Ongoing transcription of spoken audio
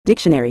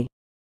Dictionary.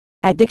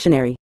 At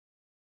dictionary.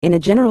 In a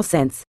general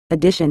sense,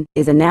 addition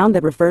is a noun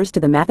that refers to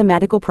the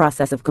mathematical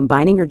process of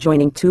combining or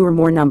joining two or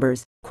more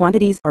numbers,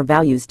 quantities, or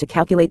values to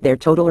calculate their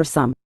total or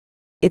sum.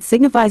 It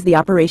signifies the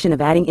operation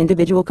of adding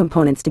individual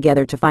components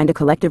together to find a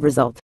collective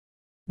result.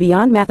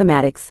 Beyond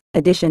mathematics,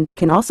 addition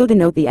can also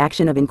denote the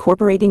action of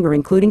incorporating or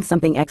including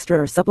something extra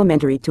or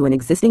supplementary to an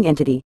existing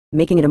entity,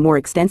 making it a more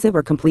extensive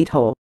or complete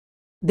whole.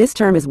 This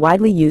term is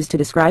widely used to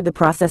describe the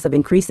process of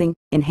increasing,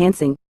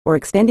 enhancing, or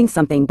extending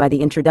something by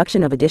the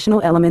introduction of additional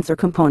elements or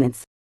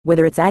components,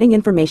 whether it's adding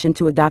information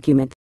to a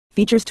document,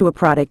 features to a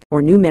product,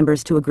 or new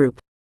members to a group.